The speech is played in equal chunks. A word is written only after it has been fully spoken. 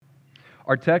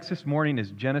Our text this morning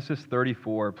is Genesis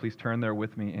 34. Please turn there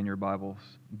with me in your Bibles.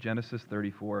 Genesis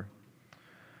 34.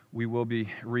 We will be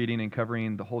reading and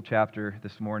covering the whole chapter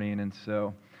this morning, and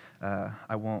so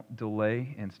I won't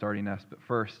delay in starting us. But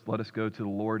first, let us go to the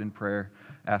Lord in prayer,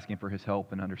 asking for His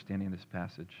help in understanding this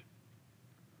passage.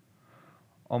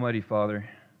 Almighty Father,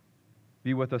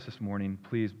 be with us this morning.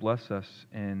 Please bless us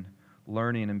in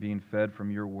learning and being fed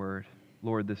from your word.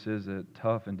 Lord, this is a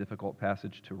tough and difficult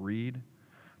passage to read,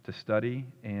 to study,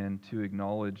 and to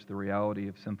acknowledge the reality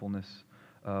of sinfulness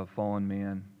of fallen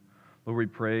man. Lord, we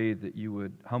pray that you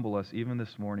would humble us even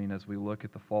this morning as we look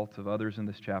at the faults of others in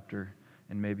this chapter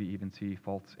and maybe even see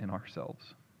faults in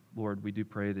ourselves. Lord, we do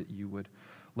pray that you would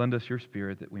lend us your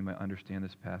Spirit that we might understand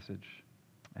this passage.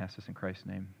 I ask this in Christ's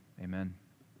name. Amen.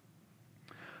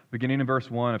 Beginning in verse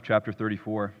 1 of chapter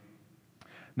 34.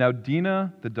 Now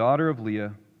Dinah, the daughter of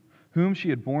Leah, whom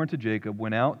she had borne to Jacob,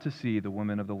 went out to see the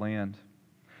women of the land.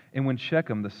 And when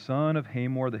Shechem, the son of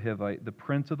Hamor the Hivite, the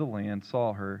prince of the land,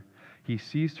 saw her, he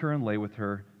seized her and lay with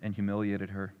her and humiliated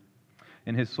her.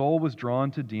 And his soul was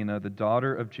drawn to Dinah, the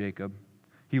daughter of Jacob.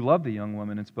 He loved the young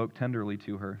woman and spoke tenderly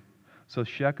to her. So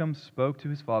Shechem spoke to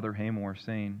his father Hamor,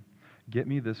 saying, "Get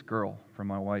me this girl for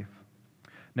my wife."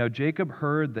 Now Jacob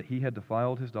heard that he had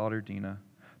defiled his daughter Dinah,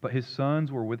 but his sons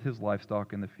were with his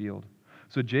livestock in the field.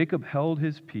 So Jacob held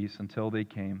his peace until they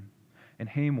came. And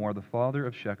Hamor, the father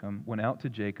of Shechem, went out to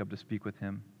Jacob to speak with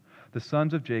him. The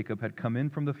sons of Jacob had come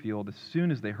in from the field as soon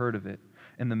as they heard of it,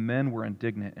 and the men were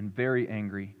indignant and very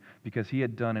angry, because he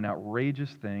had done an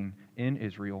outrageous thing in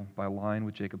Israel by lying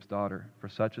with Jacob's daughter, for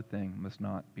such a thing must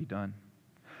not be done.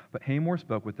 But Hamor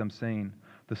spoke with them, saying,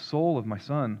 "The soul of my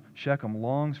son Shechem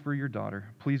longs for your daughter.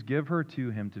 Please give her to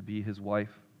him to be his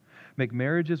wife. Make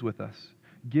marriages with us.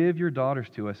 Give your daughters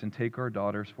to us, and take our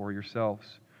daughters for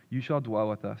yourselves. You shall dwell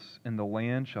with us, and the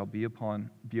land shall be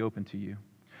open to you.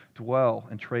 Dwell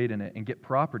and trade in it, and get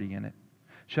property in it."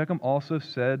 Shechem also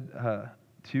said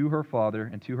to her father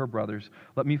and to her brothers,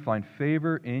 "Let me find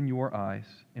favor in your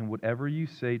eyes, and whatever you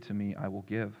say to me I will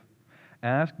give.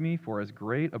 Ask me for as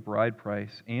great a bride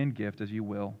price and gift as you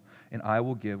will, and I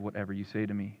will give whatever you say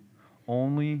to me.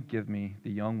 Only give me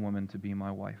the young woman to be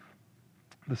my wife."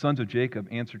 The sons of Jacob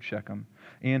answered Shechem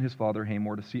and his father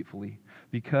Hamor deceitfully,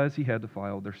 because he had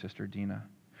defiled their sister Dinah.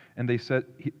 And they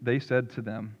said to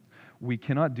them, "We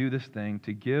cannot do this thing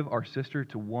to give our sister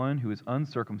to one who is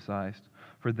uncircumcised,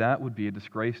 for that would be a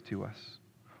disgrace to us.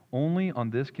 Only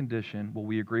on this condition will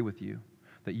we agree with you,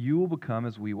 that you will become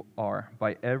as we are,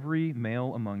 by every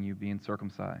male among you being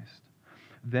circumcised.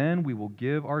 Then we will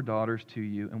give our daughters to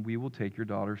you, and we will take your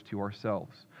daughters to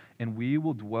ourselves, and we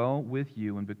will dwell with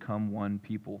you and become one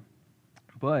people.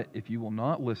 But if you will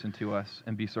not listen to us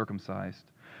and be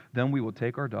circumcised, then we will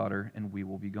take our daughter, and we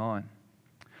will be gone."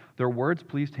 Their words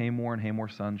pleased Hamor and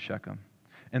Hamor's son Shechem,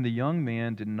 and the young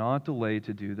man did not delay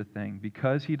to do the thing,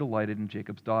 because he delighted in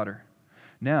Jacob's daughter.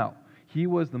 Now he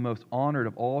was the most honored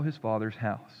of all his father's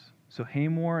house. So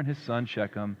Hamor and his son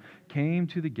Shechem came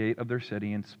to the gate of their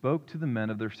city and spoke to the men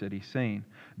of their city, saying,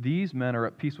 "These men are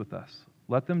at peace with us.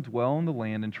 Let them dwell in the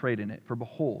land and trade in it, for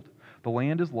behold, the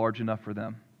land is large enough for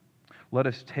them. Let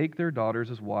us take their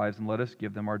daughters as wives, and let us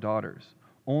give them our daughters.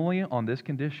 Only on this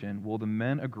condition will the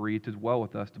men agree to dwell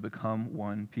with us to become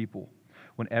one people,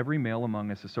 when every male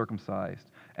among us is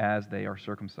circumcised, as they are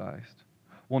circumcised.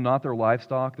 Will not their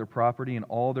livestock, their property, and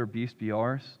all their beasts be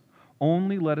ours?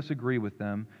 Only let us agree with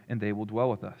them, and they will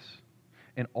dwell with us."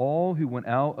 And all who went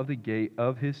out of the gate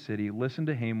of his city listened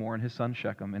to Hamor and his son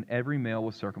Shechem, and every male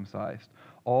was circumcised,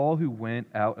 all who went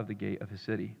out of the gate of his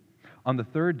city. On the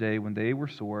third day, when they were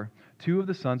sore, two of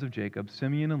the sons of Jacob,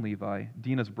 Simeon and Levi,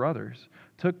 Dinah's brothers,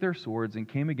 took their swords and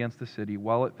came against the city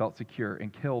while it felt secure,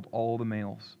 and killed all the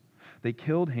males. They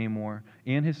killed Hamor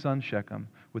and his son Shechem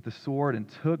with the sword, and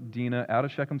took Dinah out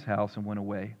of Shechem's house and went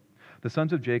away. The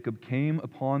sons of Jacob came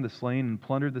upon the slain and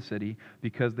plundered the city,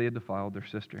 because they had defiled their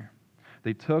sister.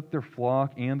 They took their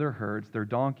flock and their herds, their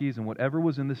donkeys, and whatever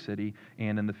was in the city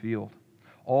and in the field.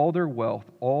 All their wealth,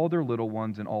 all their little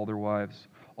ones, and all their wives,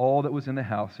 all that was in the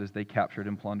houses, they captured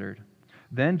and plundered.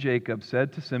 Then Jacob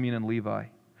said to Simeon and Levi,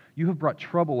 "You have brought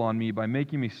trouble on me by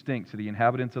making me stink to the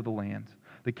inhabitants of the land,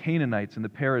 the Canaanites and the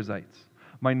Perizzites.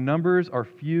 My numbers are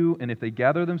few, and if they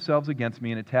gather themselves against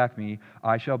me and attack me,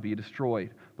 I shall be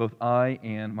destroyed, both I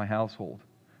and my household."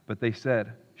 But they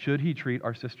said, "Should he treat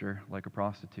our sister like a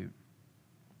prostitute?"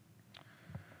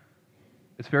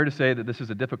 It's fair to say that this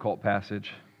is a difficult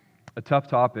passage, a tough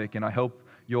topic, and I hope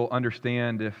you'll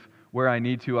understand if where I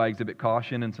need to, I exhibit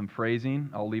caution and some phrasing.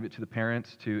 I'll leave it to the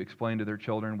parents to explain to their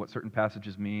children what certain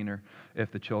passages mean, or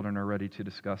if the children are ready to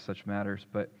discuss such matters.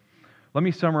 But let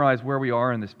me summarize where we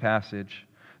are in this passage.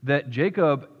 that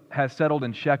Jacob has settled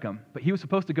in Shechem, but he was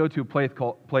supposed to go to a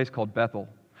place called Bethel.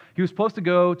 He was supposed to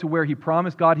go to where he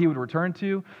promised God he would return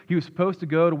to. He was supposed to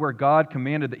go to where God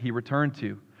commanded that he return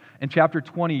to. In chapter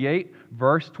 28,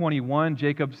 verse 21,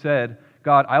 Jacob said,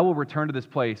 God, I will return to this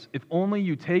place if only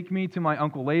you take me to my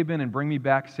uncle Laban and bring me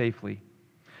back safely.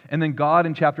 And then God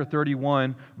in chapter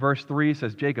 31, verse 3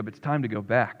 says, Jacob, it's time to go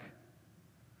back.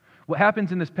 What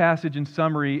happens in this passage in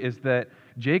summary is that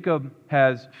Jacob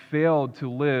has failed to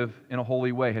live in a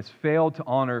holy way, has failed to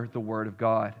honor the word of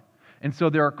God. And so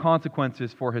there are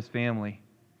consequences for his family.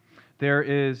 There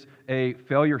is a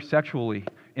failure sexually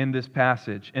in this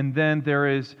passage. And then there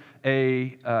is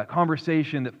a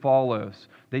conversation that follows.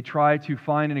 They try to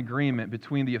find an agreement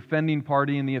between the offending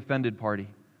party and the offended party.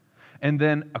 And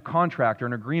then a contract or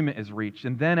an agreement is reached.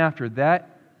 And then after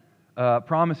that,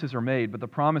 promises are made, but the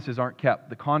promises aren't kept.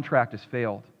 The contract has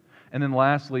failed. And then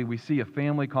lastly, we see a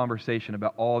family conversation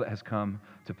about all that has come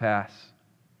to pass.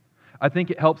 I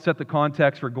think it helps set the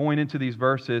context for going into these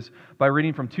verses by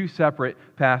reading from two separate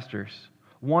pastors.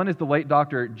 One is the late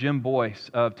Dr. Jim Boyce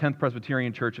of 10th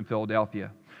Presbyterian Church in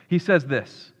Philadelphia. He says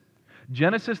this,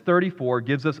 Genesis 34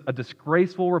 gives us a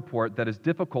disgraceful report that is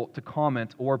difficult to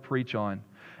comment or preach on,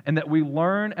 and that we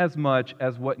learn as much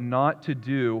as what not to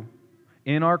do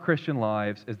in our Christian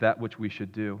lives as that which we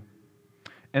should do.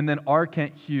 And then R.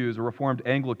 Kent Hughes, a Reformed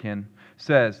Anglican,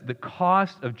 says, the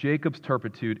cost of Jacob's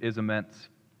turpitude is immense,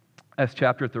 as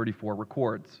chapter 34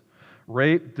 records.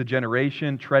 Rape,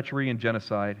 degeneration, treachery, and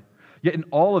genocide. Yet in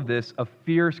all of this, a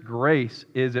fierce grace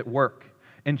is at work.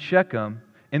 In Shechem,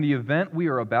 in the event we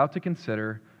are about to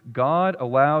consider, God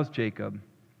allows Jacob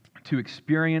to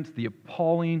experience the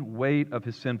appalling weight of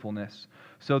his sinfulness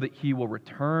so that he will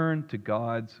return to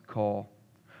God's call.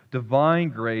 Divine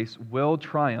grace will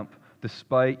triumph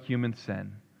despite human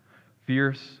sin.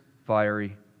 Fierce,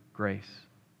 fiery grace.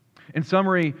 In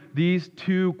summary, these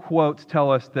two quotes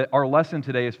tell us that our lesson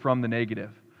today is from the negative.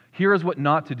 Here is what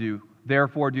not to do,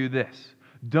 therefore do this.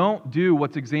 Don't do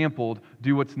what's exampled,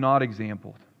 do what's not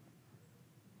exampled.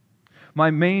 My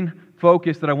main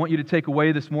focus that I want you to take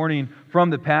away this morning from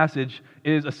the passage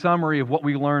is a summary of what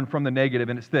we learn from the negative,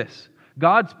 and it's this.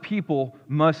 God's people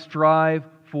must strive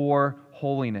for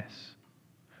holiness.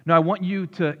 Now, I want you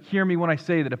to hear me when I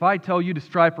say that if I tell you to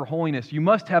strive for holiness, you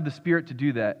must have the Spirit to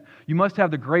do that. You must have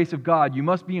the grace of God. You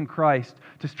must be in Christ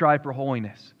to strive for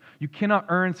holiness. You cannot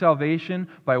earn salvation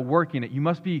by working it. You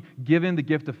must be given the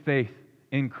gift of faith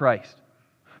in Christ.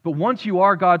 But once you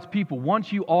are God's people,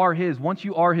 once you are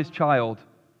His child,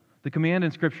 the command in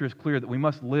Scripture is clear that we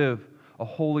must live a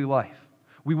holy life.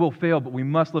 We will fail, but we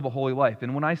must live a holy life.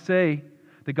 And when I say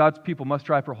that God's people must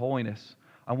strive for holiness,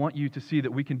 I want you to see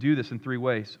that we can do this in three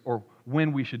ways, or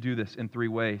when we should do this in three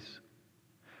ways.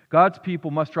 God's people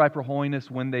must strive for holiness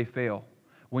when they fail.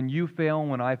 When you fail and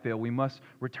when I fail, we must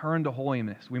return to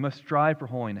holiness. We must strive for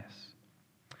holiness.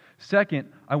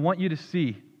 Second, I want you to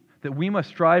see that we must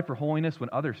strive for holiness when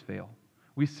others fail.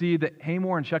 We see that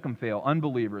Hamor and Shechem fail,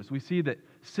 unbelievers. We see that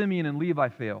Simeon and Levi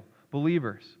fail,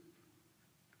 believers.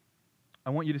 I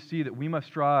want you to see that we must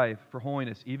strive for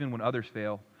holiness even when others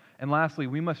fail. And lastly,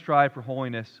 we must strive for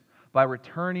holiness by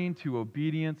returning to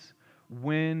obedience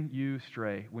when you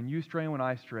stray. When you stray and when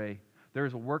I stray, there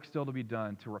is a work still to be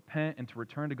done to repent and to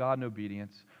return to God in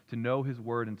obedience, to know His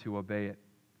Word and to obey it.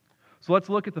 So let's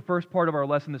look at the first part of our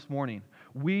lesson this morning.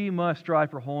 We must strive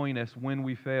for holiness when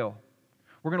we fail.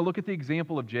 We're going to look at the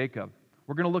example of Jacob.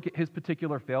 We're going to look at his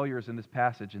particular failures in this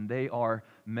passage, and they are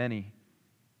many.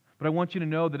 But I want you to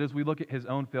know that as we look at his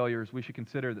own failures, we should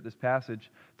consider that this passage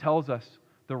tells us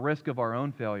the risk of our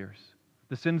own failures,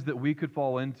 the sins that we could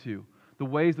fall into, the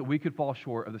ways that we could fall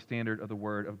short of the standard of the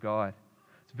Word of God.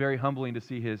 It's very humbling to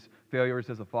see his failures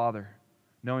as a father,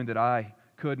 knowing that I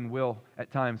could and will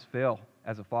at times fail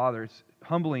as a father. It's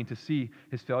humbling to see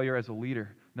his failure as a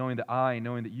leader, knowing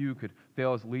that you could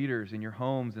fail as leaders in your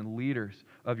homes and leaders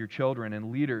of your children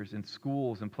and leaders in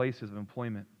schools and places of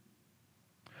employment.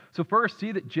 So first,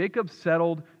 see that Jacob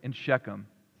settled in Shechem.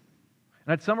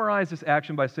 And I'd summarize this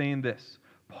action by saying this.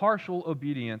 Partial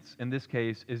obedience, in this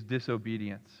case, is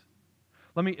disobedience.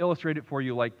 Let me illustrate it for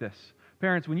you like this.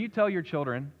 Parents, when you tell your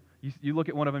children, you look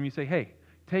at one of them, you say, hey,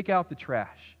 take out the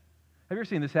trash. Have you ever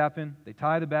seen this happen? They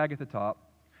tie the bag at the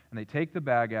top, and they take the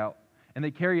bag out, and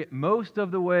they carry it most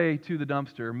of the way to the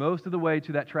dumpster, most of the way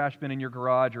to that trash bin in your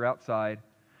garage or outside,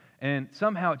 and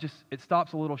somehow it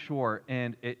stops a little short,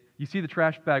 and you see the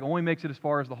trash bag only makes it as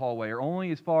far as the hallway, or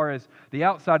only as far as the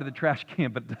outside of the trash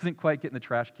can, but it doesn't quite get in the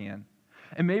trash can.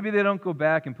 And maybe they don't go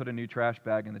back and put a new trash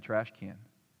bag in the trash can.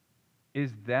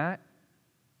 Is that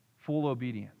full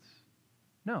obedience?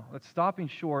 No, that's stopping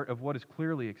short of what is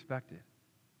clearly expected.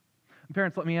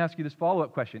 Parents, let me ask you this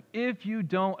follow-up question. If you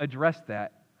don't address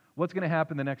that, what's going to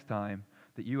happen the next time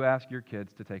that you ask your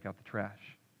kids to take out the trash?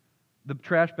 The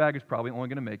trash bag is probably only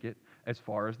going to make it as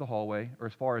far as the hallway or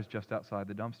as far as just outside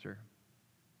the dumpster.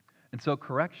 And so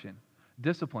correction,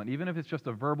 discipline, even if it's just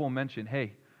a verbal mention,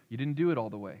 hey, you didn't do it all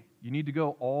the way. You need to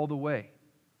go all the way.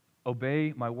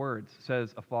 Obey my words,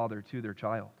 says a father to their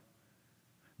child.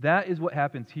 That is what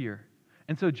happens here.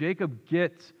 And so Jacob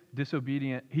gets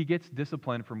disobedient. He gets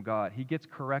discipline from God. He gets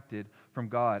corrected from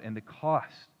God, and the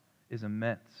cost is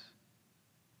immense.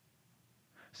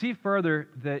 See further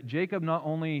that Jacob not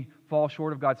only falls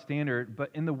short of God's standard, but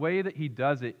in the way that he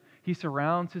does it, he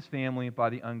surrounds his family by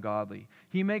the ungodly.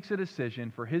 He makes a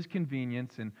decision for his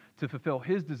convenience and to fulfill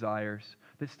his desires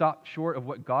that stop short of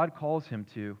what God calls him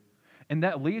to. And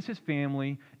that leaves his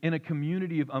family in a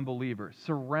community of unbelievers,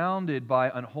 surrounded by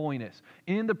unholiness,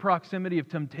 in the proximity of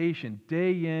temptation,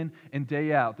 day in and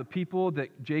day out. The people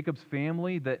that Jacob's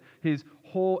family, that his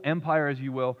whole empire, as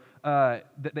you will,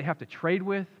 that they have to trade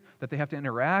with, that they have to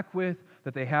interact with,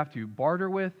 that they have to barter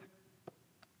with,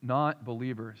 not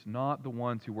believers, not the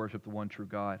ones who worship the one true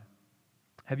God.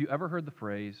 Have you ever heard the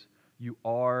phrase, you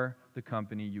are the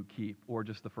company you keep, or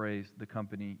just the phrase, the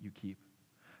company you keep?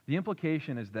 The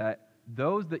implication is that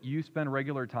those that you spend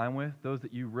regular time with, those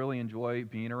that you really enjoy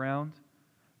being around,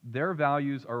 their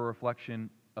values are a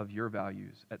reflection of your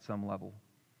values at some level.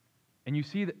 And you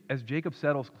see that as Jacob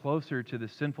settles closer to the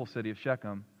sinful city of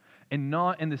Shechem, and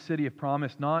not in the city of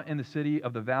promise, not in the city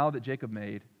of the vow that Jacob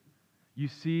made, you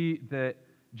see that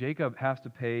Jacob has to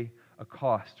pay a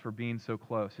cost for being so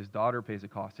close. His daughter pays a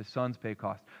cost. His sons pay a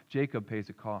cost. Jacob pays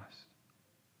a cost.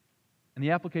 And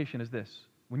the application is this.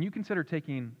 When you consider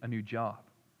taking a new job,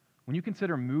 when you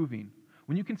consider moving,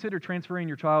 when you consider transferring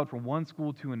your child from one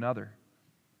school to another,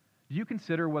 do you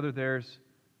consider whether there's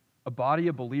a body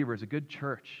of believers, a good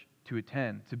church to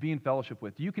attend, to be in fellowship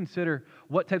with? Do you consider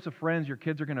what types of friends your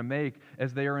kids are going to make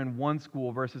as they are in one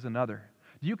school versus another?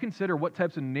 Do you consider what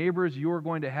types of neighbors you are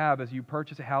going to have as you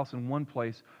purchase a house in one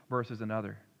place versus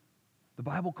another? The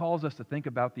Bible calls us to think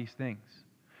about these things.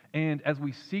 And as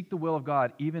we seek the will of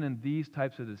God, even in these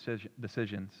types of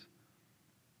decisions,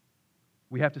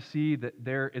 we have to see that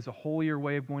there is a holier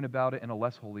way of going about it and a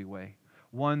less holy way.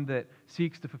 One that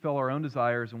seeks to fulfill our own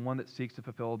desires and one that seeks to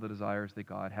fulfill the desires that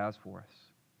God has for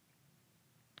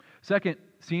us. Second,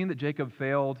 seeing that Jacob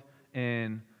failed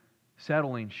in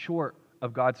settling short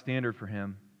of God's standard for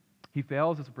him, he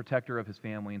fails as a protector of his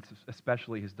family, and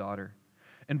especially his daughter.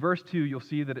 In verse 2, you'll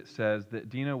see that it says that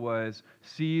Dinah was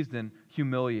seized and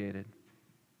humiliated.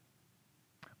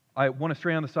 I want to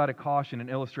stray on the side of caution in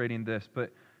illustrating this,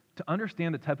 but to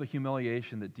understand the type of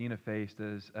humiliation that Dinah faced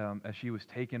as she was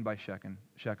taken by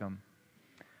Shechem,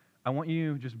 I want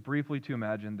you just briefly to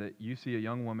imagine that you see a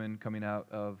young woman coming out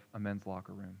of a men's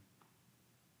locker room.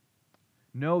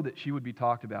 Know that she would be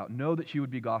talked about. Know that she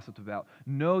would be gossiped about.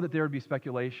 Know that there would be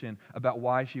speculation about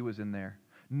why she was in there.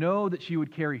 Know that she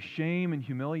would carry shame and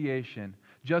humiliation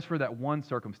just for that one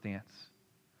circumstance.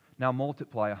 Now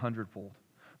multiply 100-fold,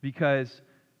 because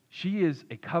she is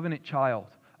a covenant child,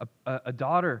 a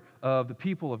daughter of the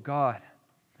people of God.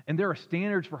 And there are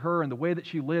standards for her and the way that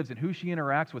she lives and who she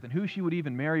interacts with and who she would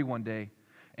even marry one day.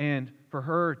 And for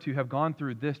her to have gone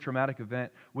through this traumatic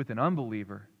event with an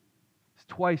unbeliever, it's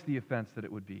twice the offense that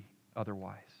it would be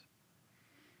otherwise.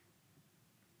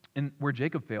 And where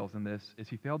Jacob fails in this is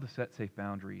he failed to set safe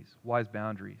boundaries, wise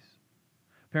boundaries.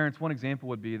 Parents, one example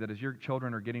would be that as your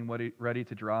children are getting ready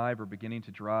to drive or beginning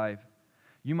to drive,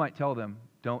 you might tell them,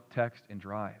 don't text and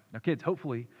drive. Now kids,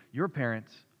 hopefully your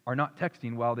parents are not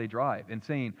texting while they drive and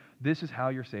saying, this is how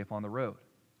you're safe on the road.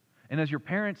 And as your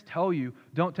parents tell you,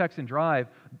 don't text and drive,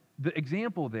 the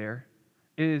example there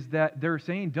is that they're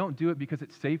saying, don't do it because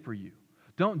it's safe for you.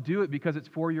 Don't do it because it's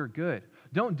for your good.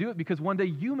 Don't do it because one day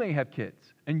you may have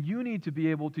kids and you need to be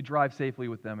able to drive safely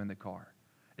with them in the car.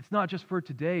 It's not just for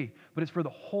today, but it's for the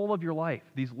whole of your life,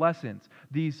 these lessons,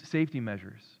 these safety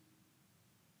measures.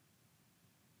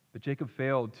 But Jacob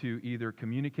failed to either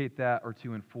communicate that or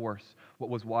to enforce what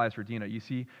was wise for Dinah. You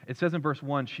see, it says in verse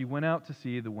 1, she went out to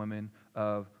see the women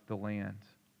of the land.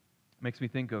 Makes me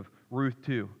think of Ruth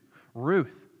 2.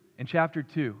 Ruth, in chapter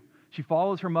 2, she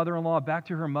follows her mother-in-law back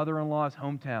to her mother-in-law's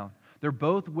hometown. They're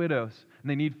both widows,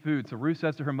 and they need food. So Ruth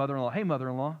says to her mother-in-law, hey,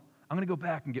 mother-in-law, I'm going to go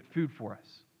back and get food for us.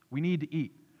 We need to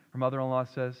eat. Her mother-in-law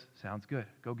says, sounds good.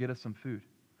 Go get us some food.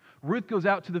 Ruth goes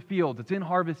out to the fields. It's in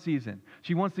harvest season.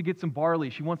 She wants to get some barley.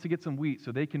 She wants to get some wheat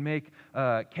so they can make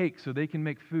cakes, so they can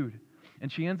make food.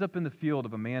 And she ends up in the field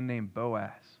of a man named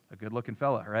Boaz, a good-looking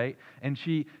fella, right? And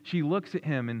she looks at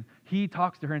him, and he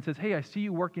talks to her and says, hey, I see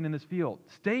you working in this field.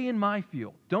 Stay in my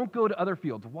field. Don't go to other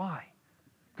fields. Why?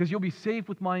 because you'll be safe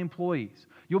with my employees.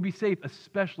 You'll be safe,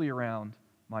 especially around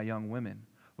my young women.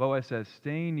 Boaz says,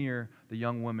 stay near the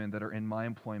young women that are in my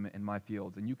employment in my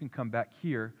fields, and you can come back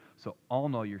here so I'll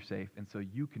know you're safe and so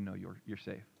you can know you're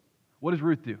safe. What does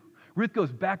Ruth do? Ruth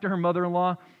goes back to her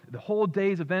mother-in-law. The whole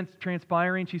day's events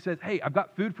transpiring. She says, hey, I've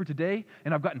got food for today,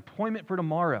 and I've got employment for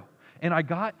tomorrow. And I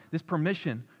got this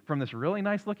permission from this really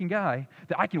nice-looking guy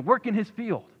that I can work in his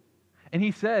field. And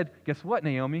he said, guess what,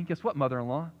 Naomi? Guess what,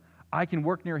 mother-in-law? I can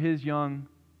work near his young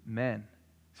men.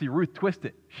 See, Ruth twists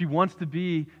it. She wants to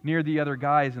be near the other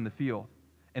guys in the field.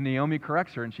 And Naomi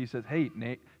corrects her, and she says, hey,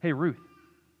 Ruth,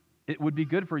 it would be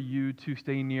good for you to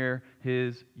stay near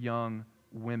his young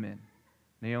women.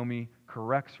 Naomi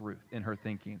corrects Ruth in her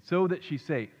thinking so that she's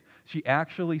safe. She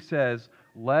actually says,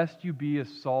 lest you be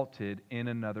assaulted in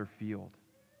another field.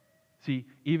 See,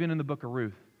 even in the book of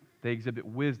Ruth, they exhibit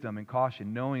wisdom and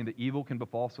caution, knowing that evil can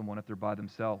befall someone if they're by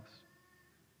themselves.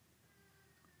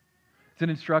 It's an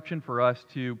instruction for us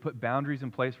to put boundaries in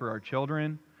place for our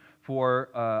children, for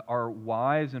our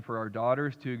wives and for our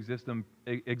daughters to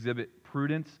exhibit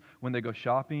prudence when they go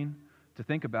shopping, to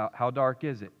think about how dark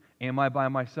is it? Am I by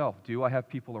myself? Do I have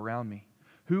people around me?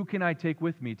 Who can I take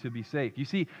with me to be safe? You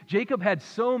see, Jacob had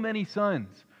so many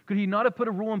sons. Could he not have put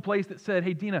a rule in place that said,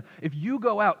 hey, Dina, if you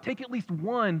go out, take at least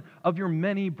one of your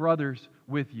many brothers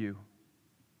with you?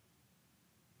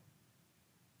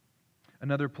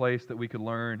 Another place that we could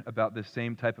learn about this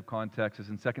same type of context is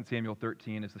in 2 Samuel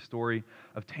 13, is the story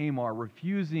of Tamar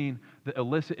refusing the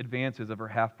illicit advances of her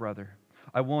half-brother.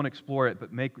 I won't explore it,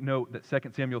 but make note that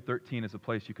 2 Samuel 13 is a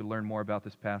place you could learn more about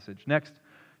this passage. Next,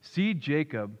 see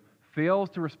Jacob fails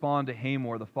to respond to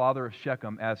Hamor, the father of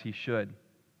Shechem, as he should.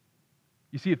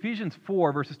 You see, Ephesians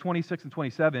 4, verses 26 and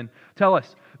 27 tell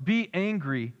us, be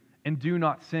angry and do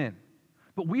not sin.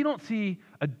 But we don't see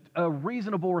a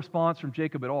reasonable response from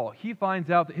Jacob at all. He finds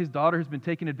out that his daughter has been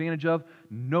taken advantage of,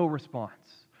 no response,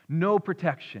 no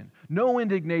protection, no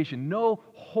indignation, no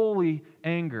holy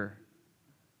anger.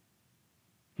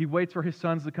 He waits for his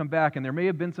sons to come back, and there may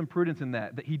have been some prudence in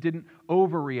that he didn't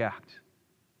overreact.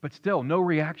 But still, no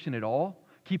reaction at all,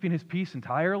 keeping his peace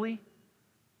entirely.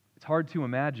 It's hard to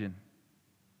imagine.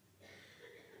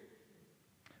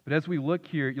 But as we look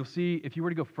here, you'll see, if you were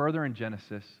to go further in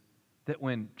Genesis, that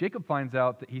when Jacob finds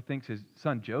out that he thinks his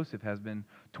son Joseph has been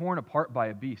torn apart by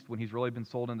a beast when he's really been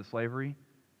sold into slavery,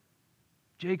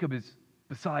 Jacob is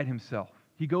beside himself.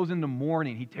 He goes into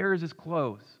mourning. He tears his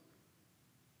clothes.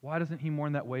 Why doesn't he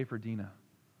mourn that way for Dinah?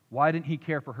 Why didn't he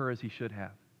care for her as he should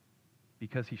have?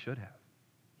 Because he should have.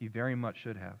 He very much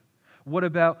should have. What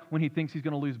about when he thinks he's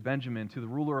going to lose Benjamin to the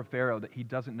ruler of Pharaoh that he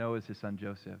doesn't know is his son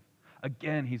Joseph?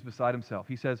 Again, he's beside himself.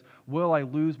 He says, will I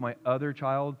lose my other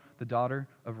child, the daughter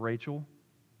of Rachel?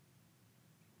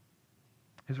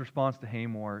 His response to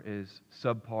Hamor is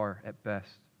subpar at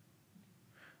best.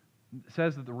 It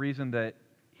says that the reason that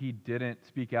he didn't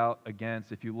speak out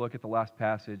against, if you look at the last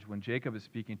passage, when Jacob is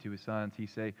speaking to his sons, he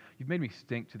say, you've made me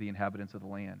stink to the inhabitants of the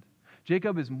land.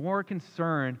 Jacob is more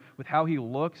concerned with how he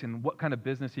looks and what kind of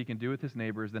business he can do with his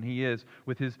neighbors than he is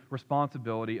with his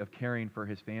responsibility of caring for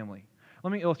his family.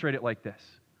 Let me illustrate it like this.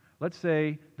 Let's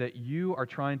say that you are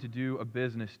trying to do a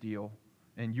business deal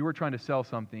and you are trying to sell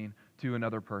something to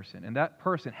another person, and that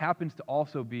person happens to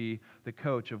also be the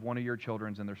coach of one of your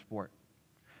children's in their sport.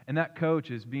 And that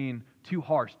coach is being too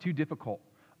harsh, too difficult,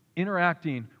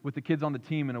 interacting with the kids on the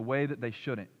team in a way that they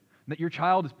shouldn't, that your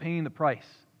child is paying the price.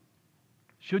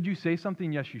 Should you say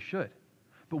something? Yes, you should.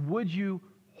 But would you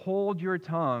hold your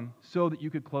tongue so that you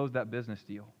could close that business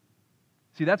deal?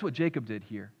 See, that's what Jacob did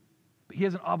here. But he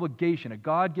has an obligation, a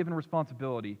God-given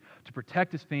responsibility to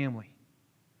protect his family,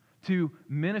 to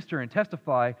minister and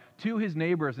testify to his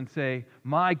neighbors and say,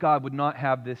 my God would not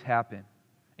have this happen.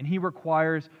 And he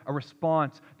requires a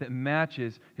response that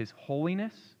matches his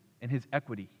holiness and his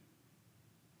equity.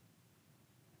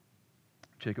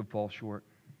 Jacob falls short.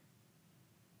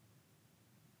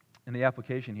 And the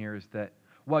application here is that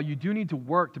while you do need to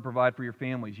work to provide for your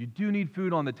families, you do need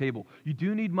food on the table, you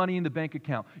do need money in the bank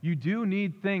account, you do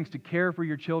need things to care for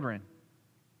your children.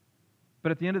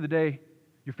 But at the end of the day,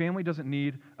 your family doesn't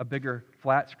need a bigger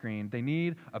flat screen. They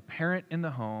need a parent in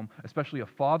the home, especially a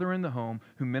father in the home,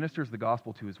 who ministers the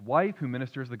gospel to his wife, who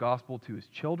ministers the gospel to his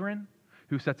children,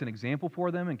 who sets an example for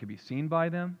them and can be seen by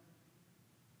them.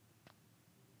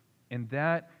 And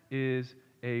that is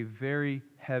a very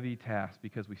heavy task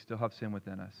because we still have sin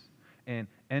within us. And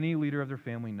any leader of their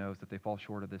family knows that they fall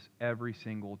short of this every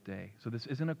single day. So this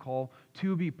isn't a call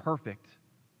to be perfect.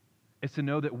 It's to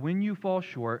know that when you fall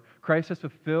short, Christ has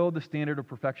fulfilled the standard of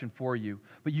perfection for you,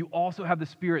 but you also have the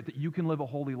Spirit that you can live a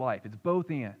holy life. It's both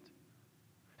and.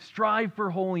 Strive for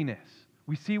holiness.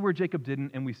 We see where Jacob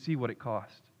didn't, and we see what it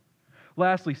cost.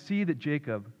 Lastly, see that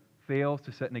Jacob fails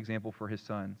to set an example for his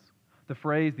sons. The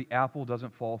phrase, the apple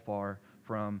doesn't fall far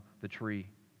from the tree.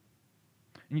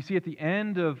 And you see at the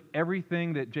end of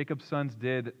everything that Jacob's sons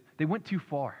did, they went too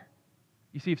far.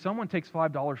 You see, if someone takes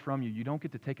 $5 from you, you don't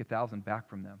get to take 1,000 back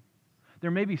from them.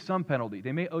 There may be some penalty.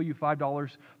 They may owe you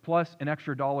 $5 plus an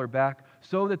extra dollar back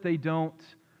so that they don't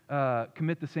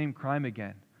commit the same crime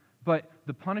again. But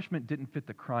the punishment didn't fit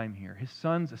the crime here. His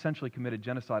sons essentially committed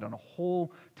genocide on a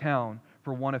whole town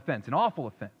for one offense, an awful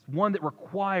offense, one that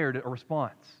required a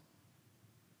response.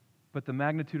 But the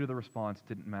magnitude of the response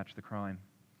didn't match the crime.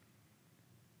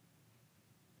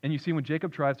 And you see, when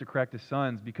Jacob tries to correct his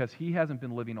sons because he hasn't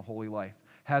been living a holy life,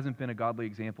 hasn't been a godly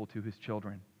example to his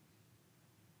children,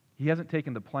 he hasn't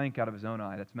taken the plank out of his own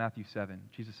eye. That's Matthew 7.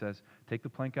 Jesus says, take the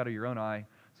plank out of your own eye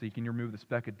so you can remove the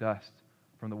speck of dust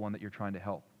from the one that you're trying to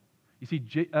help. You see,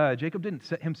 Jacob didn't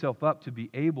set himself up to be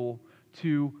able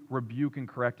to rebuke and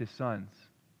correct his sons.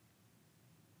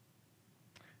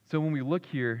 So when we look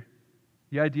here,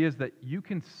 the idea is that you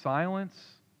can silence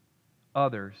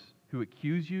others who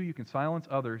accuse you. You can silence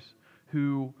others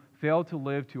who fail to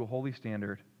live to a holy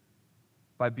standard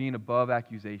by being above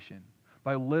accusation,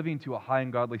 by living to a high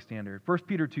and godly standard. 1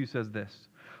 Peter 2 says this,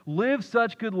 live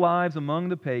such good lives among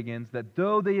the pagans that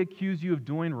though they accuse you of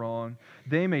doing wrong,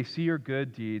 they may see your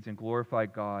good deeds and glorify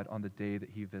God on the day that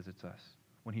He visits us,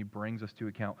 when He brings us to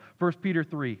account. 1 Peter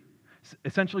 3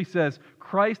 essentially says,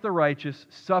 Christ the righteous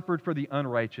suffered for the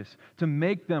unrighteous to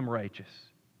make them righteous.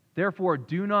 Therefore,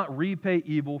 do not repay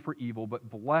evil for evil, but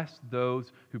bless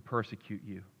those who persecute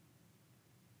you.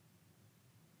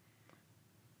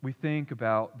 We think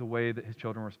about the way that his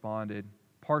children responded,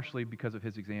 partially because of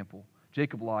his example.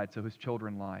 Jacob lied, so his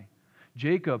children lie.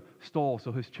 Jacob stole,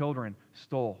 so his children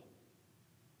stole.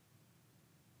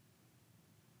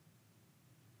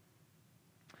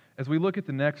 As we look at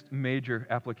the next major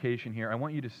application here, I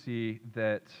want you to see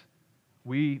that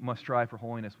we must strive for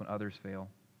holiness when others fail.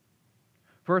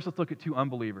 First, let's look at two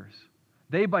unbelievers.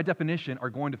 They, by definition, are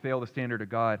going to fail the standard of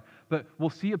God, but we'll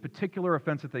see a particular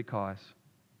offense that they cause.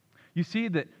 You see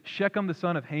that Shechem, the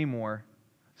son of Hamor,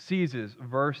 seizes,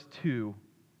 verse 2,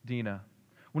 Dinah.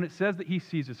 When it says that he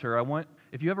seizes her,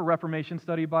 if you have a Reformation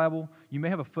study Bible, you may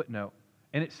have a footnote,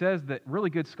 and it says that really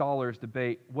good scholars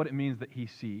debate what it means that he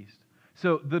seized.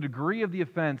 So the degree of the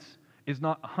offense is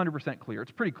not 100% clear.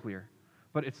 It's pretty clear,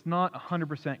 but it's not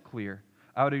 100% clear.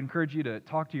 I would encourage you to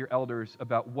talk to your elders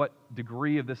about what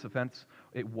degree of this offense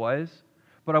it was.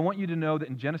 But I want you to know that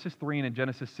in Genesis 3 and in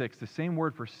Genesis 6, the same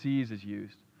word for seize is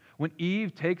used. When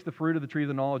Eve takes the fruit of the tree of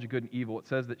the knowledge of good and evil, it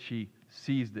says that she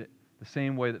seized it, the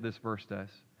same way that this verse does.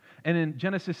 And in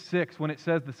Genesis 6, when it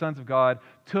says the sons of God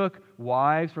took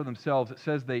wives for themselves, it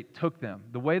says they took them.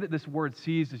 The way that this word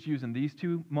seized is used in these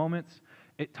two moments,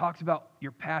 it talks about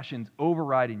your passions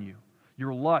overriding you.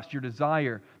 Your lust, your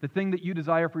desire, the thing that you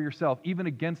desire for yourself, even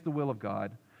against the will of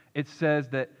God, it says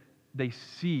that they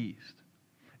seized.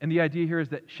 And the idea here is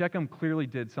that Shechem clearly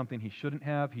did something he shouldn't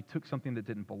have. He took something that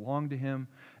didn't belong to him,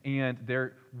 and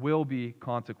there will be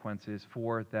consequences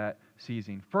for that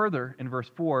seizing. Further, in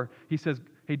verse 4, he says,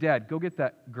 hey, Dad, go get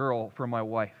that girl for my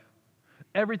wife.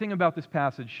 Everything about this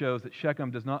passage shows that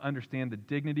Shechem does not understand the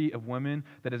dignity of women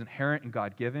that is inherent and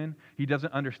God-given. He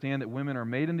doesn't understand that women are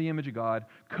made in the image of God,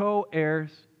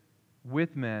 co-heirs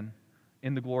with men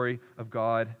in the glory of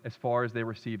God as far as they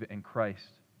receive it in Christ.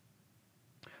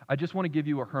 I just want to give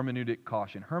you a hermeneutic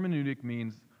caution. Hermeneutic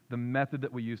means the method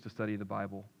that we use to study the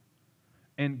Bible.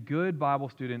 And good Bible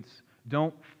students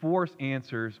don't force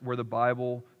answers where the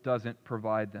Bible doesn't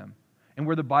provide them. And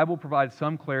where the Bible provides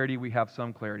some clarity, we have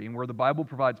some clarity. And where the Bible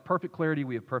provides perfect clarity,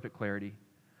 we have perfect clarity.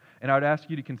 And I would ask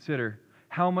you to consider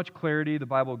how much clarity the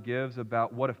Bible gives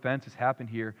about what offense has happened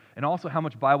here, and also how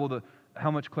much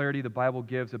clarity the Bible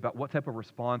gives about what type of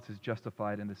response is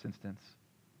justified in this instance.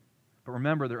 But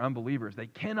remember, they're unbelievers. They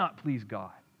cannot please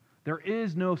God. There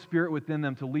is no spirit within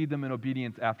them to lead them in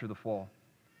obedience after the fall.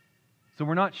 So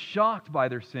we're not shocked by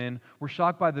their sin. We're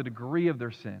shocked by the degree of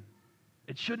their sin.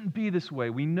 It shouldn't be this way.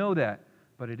 We know that,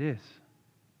 but it is.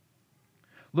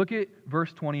 Look at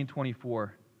verse 20 and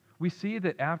 24. We see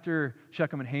that after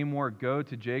Shechem and Hamor go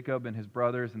to Jacob and his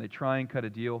brothers and they try and cut a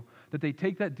deal, that they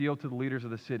take that deal to the leaders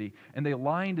of the city and they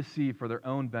lie and deceive for their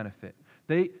own benefit.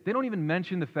 They don't even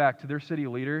mention the fact to their city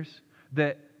leaders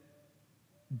that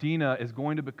Dinah is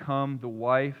going to become the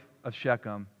wife of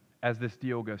Shechem as this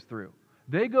deal goes through.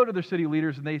 They go to their city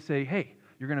leaders and they say, hey,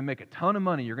 you're going to make a ton of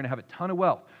money. You're going to have a ton of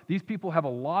wealth. These people have a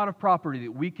lot of property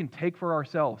that we can take for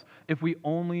ourselves if we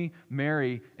only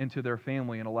marry into their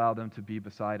family and allow them to be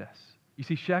beside us. You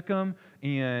see, Shechem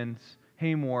and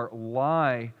Hamor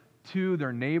lie to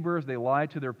their neighbors. They lie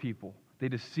to their people. They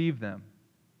deceive them.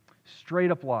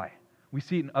 Straight up lie. We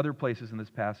see it in other places in this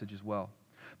passage as well.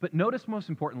 But notice, most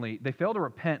importantly, they fail to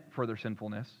repent for their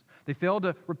sinfulness. They fail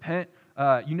to repent.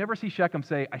 You never see Shechem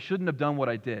say, I shouldn't have done what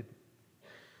I did.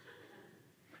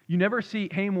 You never see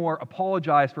Hamor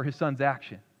apologize for his son's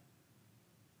action.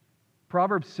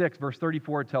 Proverbs 6, verse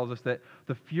 34 tells us that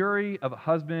the fury of a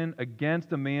husband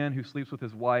against a man who sleeps with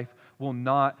his wife will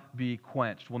not be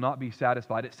quenched, will not be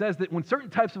satisfied. It says that when certain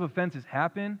types of offenses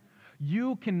happen,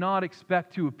 you cannot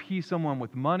expect to appease someone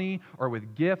with money or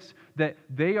with gifts, that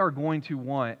they are going to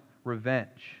want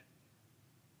revenge.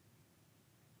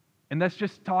 And that's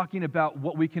just talking about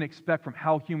what we can expect from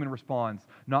how human responds,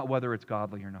 not whether it's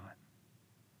godly or not.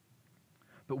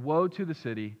 But woe to the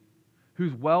city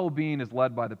whose well-being is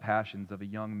led by the passions of a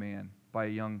young man, by a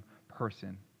young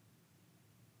person.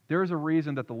 There is a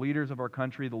reason that the leaders of our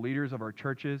country, the leaders of our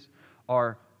churches,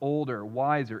 are older,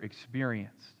 wiser,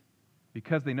 experienced,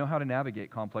 because they know how to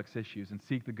navigate complex issues and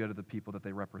seek the good of the people that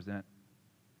they represent.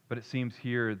 But it seems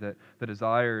here that the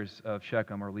desires of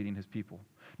Shechem are leading his people.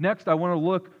 Next, I want to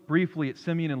look briefly at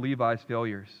Simeon and Levi's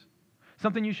failures.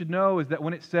 Something you should know is that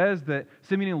when it says that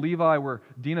Simeon and Levi were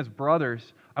Dinah's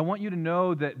brothers, I want you to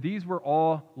know that these were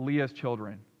all Leah's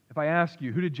children. If I ask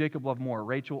you, who did Jacob love more,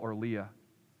 Rachel or Leah?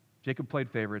 Jacob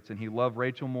played favorites, and he loved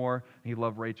Rachel more, and he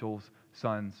loved Rachel's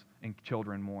sons and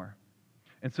children more.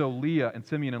 And so Leah and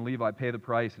Simeon and Levi pay the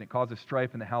price, and it causes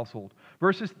strife in the household.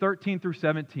 Verses 13 through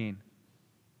 17.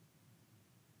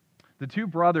 The two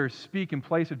brothers speak in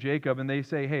place of Jacob, and they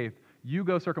say, hey, if you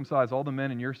go circumcise all the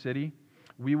men in your city,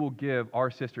 we will give our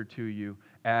sister to you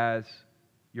as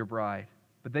your bride.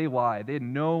 But they lied. They had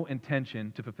no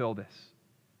intention to fulfill this.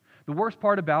 The worst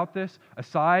part about this,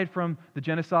 aside from the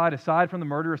genocide, aside from the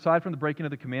murder, aside from the breaking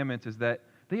of the commandments, is that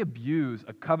they abuse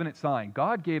a covenant sign.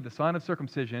 God gave the sign of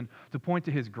circumcision to point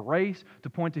to His grace, to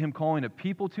point to Him calling a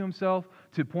people to Himself,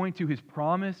 to point to His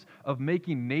promise of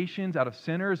making nations out of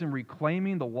sinners and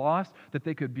reclaiming the lost, that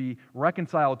they could be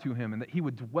reconciled to Him and that He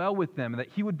would dwell with them and that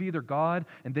He would be their God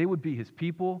and they would be His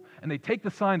people. And they take the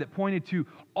sign that pointed to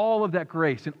all of that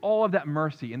grace and all of that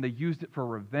mercy, and they used it for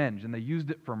revenge and they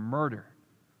used it for murder.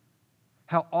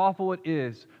 How awful it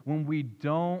is when we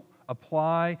don't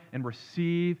apply and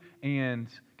receive and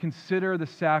consider the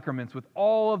sacraments with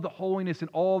all of the holiness and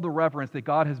all the reverence that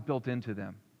God has built into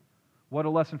them. What a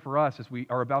lesson for us as we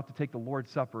are about to take the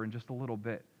Lord's Supper in just a little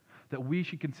bit, that we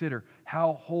should consider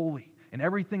how holy and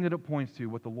everything that it points to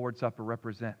what the Lord's Supper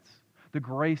represents, the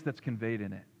grace that's conveyed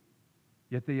in it.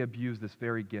 Yet they abuse this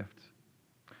very gift.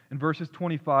 In verses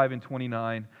 25 and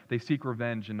 29, they seek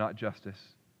revenge and not justice.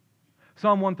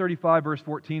 Psalm 135 verse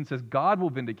 14 says, God will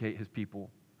vindicate His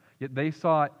people. Yet they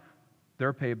sought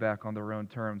their payback on their own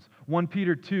terms. 1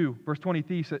 Peter 2, verse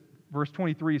 23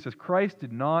 says, Christ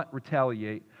did not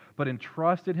retaliate, but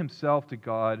entrusted Himself to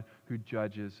God who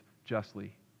judges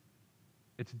justly.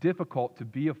 It's difficult to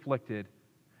be afflicted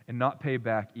and not pay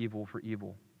back evil for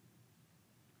evil.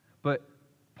 But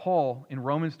Paul, in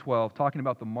Romans 12, talking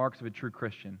about the marks of a true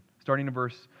Christian, starting in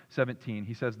verse 17,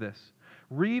 he says this,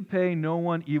 repay no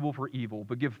one evil for evil,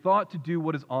 but give thought to do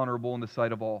what is honorable in the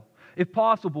sight of all. If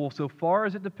possible, so far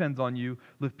as it depends on you,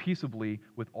 live peaceably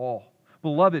with all.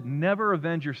 Beloved, never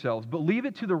avenge yourselves, but leave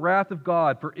it to the wrath of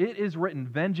God, for it is written,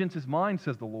 vengeance is mine,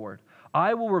 says the Lord.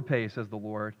 I will repay, says the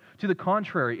Lord. To the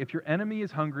contrary, if your enemy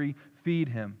is hungry, feed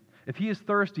him. If he is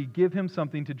thirsty, give him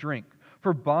something to drink.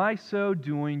 For by so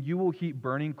doing, you will heap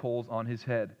burning coals on his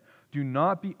head. Do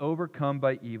not be overcome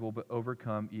by evil, but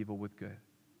overcome evil with good.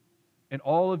 And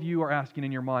all of you are asking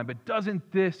in your mind, but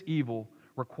doesn't this evil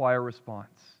require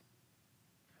response?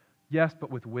 Yes,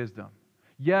 but with wisdom.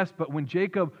 Yes, but when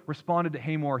Jacob responded to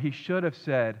Hamor, he should have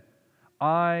said,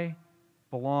 I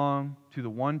belong to the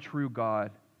one true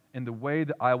God, and the way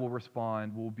that I will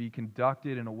respond will be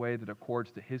conducted in a way that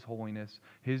accords to His holiness,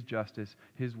 His justice,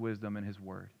 His wisdom, and His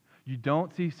word. You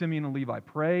don't see Simeon and Levi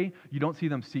pray. You don't see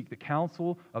them seek the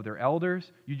counsel of their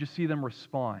elders. You just see them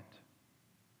respond.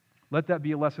 Let that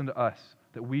be a lesson to us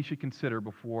that we should consider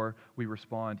before we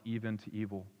respond even to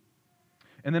evil.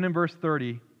 And then in verse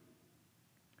 30,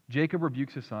 Jacob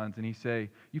rebukes his sons and he say,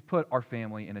 you've put our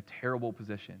family in a terrible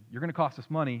position. You're going to cost us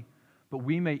money, but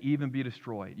we may even be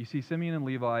destroyed. You see, Simeon and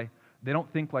Levi, they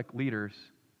don't think like leaders.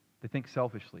 They think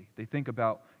selfishly. They think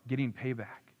about getting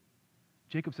payback.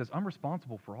 Jacob says, I'm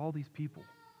responsible for all these people.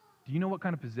 Do you know what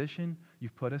kind of position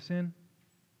you've put us in?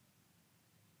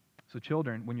 So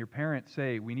children, when your parents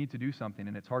say we need to do something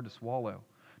and it's hard to swallow,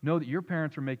 know that your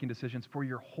parents are making decisions for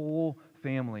your whole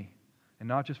family and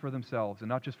not just for themselves and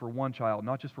not just for one child,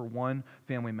 not just for one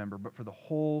family member, but for the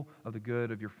whole of the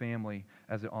good of your family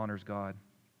as it honors God.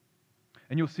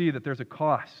 And you'll see that there's a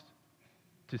cost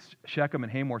to Shechem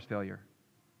and Hamor's failure.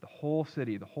 The whole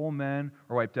city, the whole men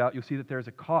are wiped out. You'll see that there's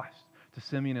a cost to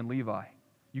Simeon and Levi.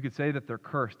 You could say that they're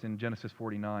cursed in Genesis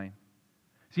 49.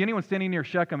 See, anyone standing near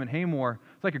Shechem and Hamor,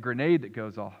 it's like a grenade that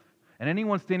goes off. And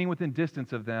anyone standing within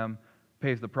distance of them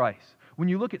pays the price. When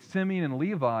you look at Simeon and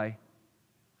Levi,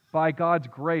 by God's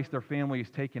grace, their family is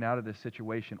taken out of this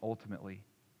situation ultimately.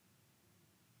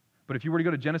 But if you were to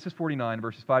go to Genesis 49,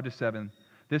 verses 5 to 7,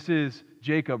 this is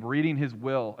Jacob reading his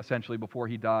will, essentially, before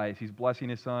he dies. He's blessing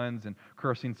his sons and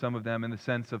cursing some of them in the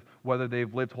sense of whether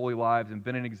they've lived holy lives and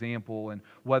been an example and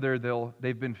whether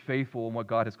they've been faithful in what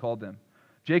God has called them.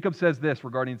 Jacob says this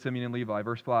regarding Simeon and Levi,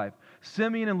 verse 5.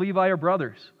 Simeon and Levi are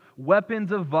brothers.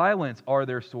 Weapons of violence are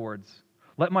their swords.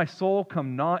 Let my soul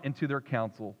come not into their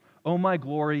counsel. O my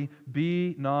glory,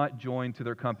 be not joined to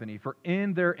their company. For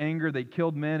in their anger they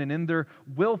killed men, and in their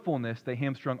willfulness they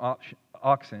hamstrung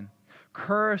oxen.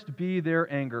 Cursed be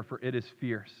their anger, for it is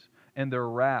fierce, and their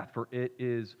wrath, for it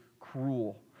is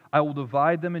cruel. I will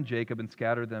divide them in Jacob and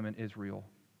scatter them in Israel.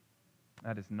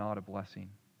 That is not a blessing.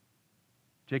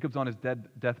 Jacob's on his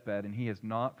deathbed, and he has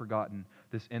not forgotten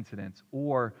this incident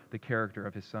or the character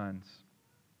of his sons.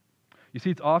 You see,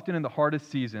 it's often in the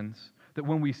hardest seasons that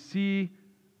when we see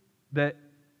that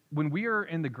when we are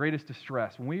in the greatest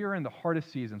distress, when we are in the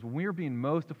hardest seasons, when we are being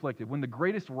most afflicted, when the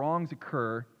greatest wrongs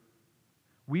occur,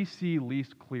 we see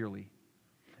least clearly.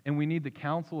 And we need the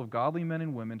counsel of godly men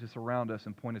and women to surround us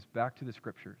and point us back to the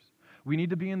Scriptures. We need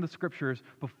to be in the Scriptures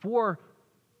before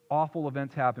awful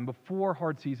events happen, before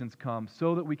hard seasons come,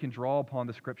 so that we can draw upon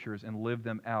the Scriptures and live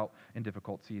them out in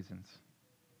difficult seasons.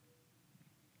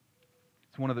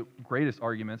 It's one of the greatest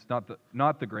arguments,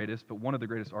 not the greatest, but one of the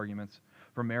greatest arguments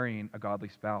for marrying a godly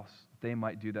spouse. They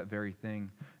might do that very thing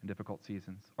in difficult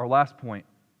seasons. Our last point,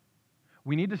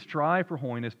 we need to strive for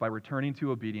holiness by returning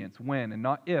to obedience when, and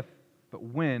not if, but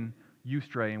when you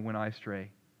stray and when I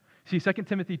stray. See, 2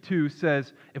 Timothy 2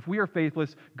 says, if we are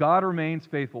faithless, God remains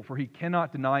faithful, for he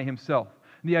cannot deny himself.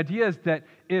 And the idea is that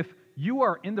if you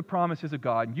are in the promises of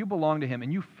God and you belong to him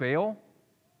and you fail,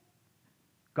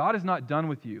 God is not done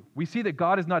with you. We see that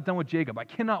God is not done with Jacob. I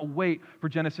cannot wait for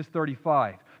Genesis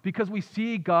 35 because we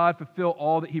see God fulfill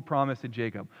all that he promised to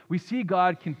Jacob. We see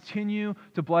God continue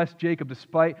to bless Jacob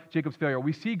despite Jacob's failure.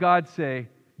 We see God say,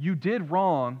 you did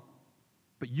wrong,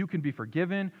 but you can be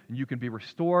forgiven and you can be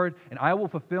restored, and I will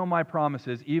fulfill my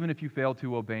promises even if you fail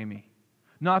to obey me.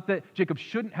 Not that Jacob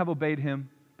shouldn't have obeyed him,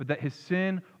 but that his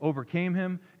sin overcame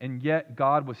him, and yet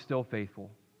God was still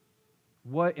faithful.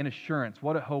 What an assurance,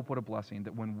 what a hope, what a blessing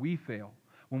that when we fail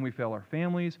our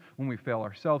families, when we fail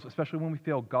ourselves, especially when we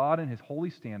fail God and his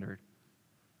holy standard,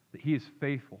 that he is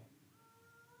faithful.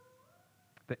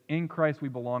 That in Christ we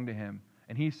belong to him.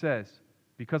 And he says,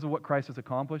 because of what Christ has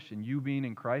accomplished and you being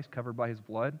in Christ, covered by his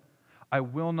blood, I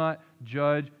will not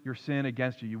judge your sin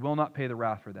against you. You will not pay the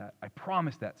wrath for that. I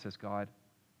promise that, says God.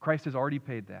 Christ has already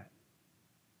paid that.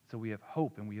 So we have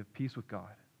hope and we have peace with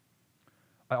God.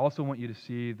 I also want you to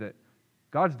see that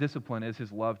God's discipline is his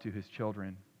love to his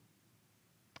children.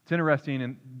 It's interesting,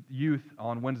 in youth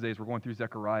on Wednesdays, we're going through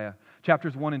Zechariah.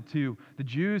 Chapters 1 and 2, the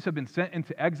Jews have been sent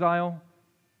into exile,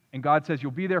 and God says,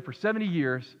 you'll be there for 70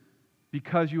 years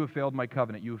because you have failed my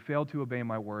covenant. You have failed to obey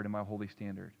my word and my holy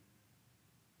standard.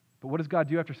 But what does God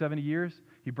do after 70 years?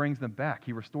 He brings them back.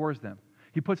 He restores them.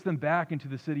 He puts them back into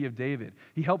the city of David.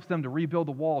 He helps them to rebuild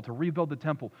the wall, to rebuild the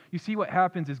temple. You see what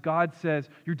happens is God says,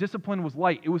 your discipline was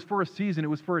light. It was for a season. It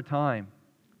was for a time.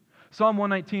 Psalm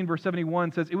 119, verse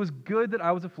 71 says, it was good that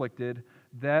I was afflicted,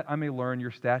 that I may learn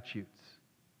your statutes.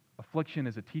 Affliction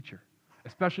is a teacher,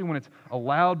 especially when it's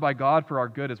allowed by God for our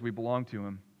good as we belong to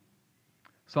him.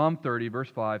 Psalm 30, verse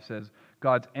 5 says,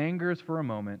 God's anger is for a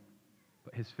moment,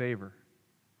 but his favor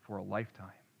for a lifetime.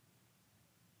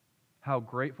 How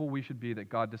grateful we should be that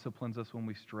God disciplines us when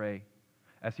we stray,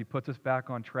 as he puts us back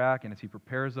on track and as he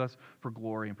prepares us for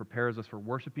glory and prepares us for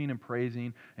worshiping and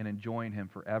praising and enjoying him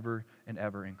forever and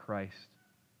ever in Christ.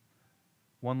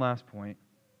 One last point.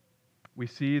 We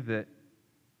see that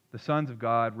the sons of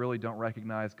God really don't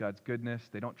recognize God's goodness.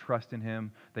 They don't trust in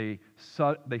him. They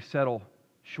settle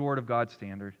short of God's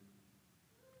standard.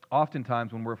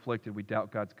 Oftentimes when we're afflicted, we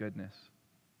doubt God's goodness.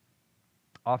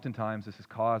 Oftentimes this is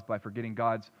caused by forgetting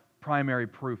God's primary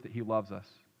proof that he loves us.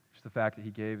 The fact that he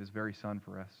gave his very son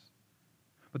for us.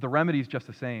 But the remedy is just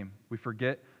the same. We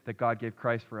forget that God gave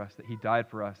Christ for us, that he died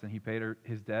for us, and he paid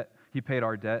his debt. He paid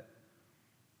our debt.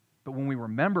 But when we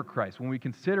remember Christ, when we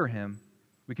consider him,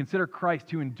 we consider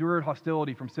Christ who endured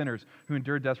hostility from sinners, who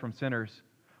endured death from sinners,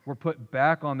 we're put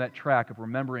back on that track of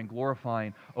remembering,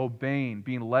 glorifying, obeying,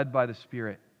 being led by the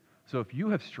Spirit. So if you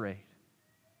have strayed,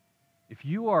 if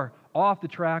you are off the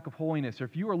track of holiness, or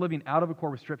if you are living out of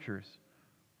accord with Scriptures,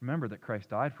 remember that Christ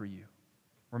died for you.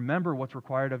 Remember what's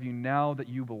required of you now that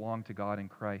you belong to God in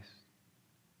Christ.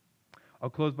 I'll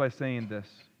close by saying this,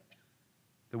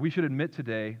 that we should admit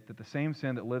today that the same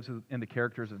sin that lives in the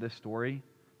characters of this story,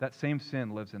 that same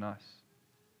sin lives in us.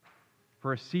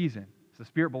 For a season, as the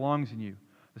Spirit belongs in you,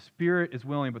 the Spirit is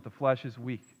willing, but the flesh is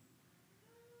weak.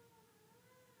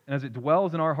 And as it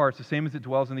dwells in our hearts, the same as it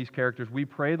dwells in these characters, we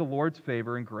pray the Lord's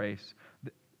favor and grace.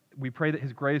 We pray that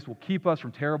His grace will keep us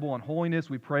from terrible unholiness.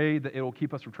 We pray that it will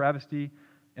keep us from travesty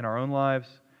in our own lives.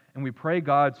 And we pray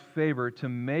God's favor to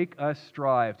make us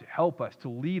strive, to help us, to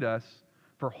lead us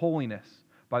for holiness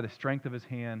by the strength of His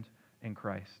hand in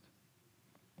Christ.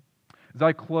 As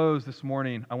I close this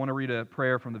morning, I want to read a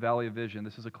prayer from the Valley of Vision.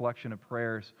 This is a collection of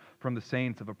prayers from the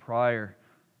saints of a prior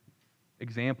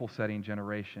example-setting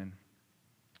generation.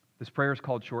 This prayer is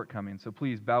called Shortcoming, so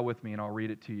please bow with me and I'll read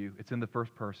it to you. It's in the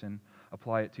first person.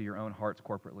 Apply it to your own hearts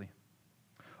corporately.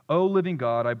 O living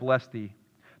God, I bless Thee,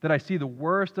 that I see the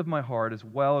worst of my heart as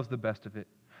well as the best of it,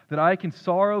 that I can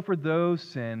sorrow for those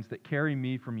sins that carry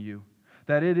me from You,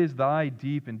 that it is Thy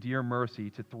deep and dear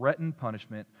mercy to threaten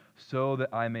punishment so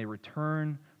that I may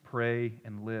return, pray,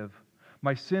 and live.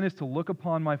 My sin is to look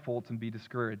upon my faults and be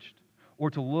discouraged,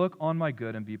 or to look on my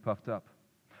good and be puffed up.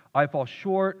 I fall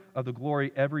short of the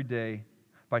glory every day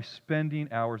by spending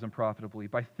hours unprofitably,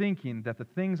 by thinking that the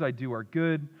things I do are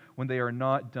good when they are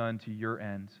not done to Your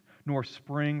ends, nor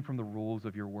spring from the rules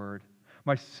of Your word.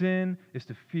 My sin is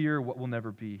to fear what will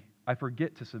never be. I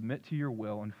forget to submit to Your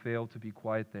will and fail to be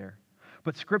quiet there.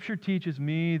 But Scripture teaches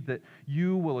me that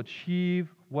You will achieve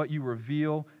what You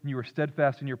reveal, and You are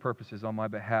steadfast in Your purposes on my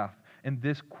behalf. And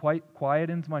this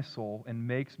quietens my soul and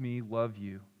makes me love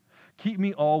You. Keep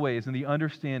me always in the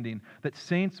understanding that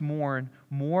saints mourn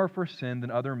more for sin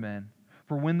than other men.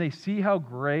 For when they see how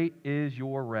great is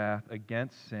Your wrath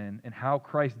against sin, and how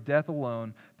Christ's death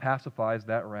alone pacifies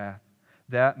that wrath,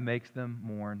 that makes them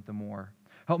mourn the more.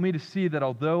 Help me to see that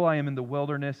although I am in the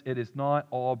wilderness, it is not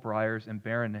all briars and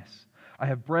barrenness. I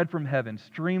have bread from heaven,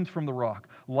 streams from the rock,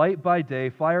 light by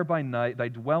day, fire by night, Thy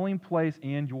dwelling place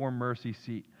and Your mercy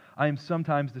seat. I am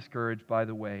sometimes discouraged by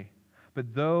the way,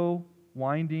 but though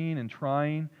winding and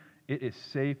trying, it is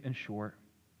safe and short.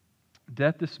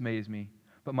 Death dismays me,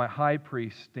 but my high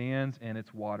priest stands in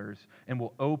its waters and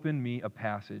will open me a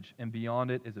passage, and beyond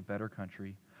it is a better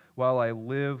country. While I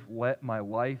live, let my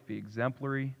life be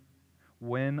exemplary.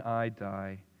 When I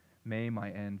die, may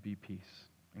my end be peace.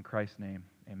 In Christ's name,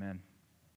 amen.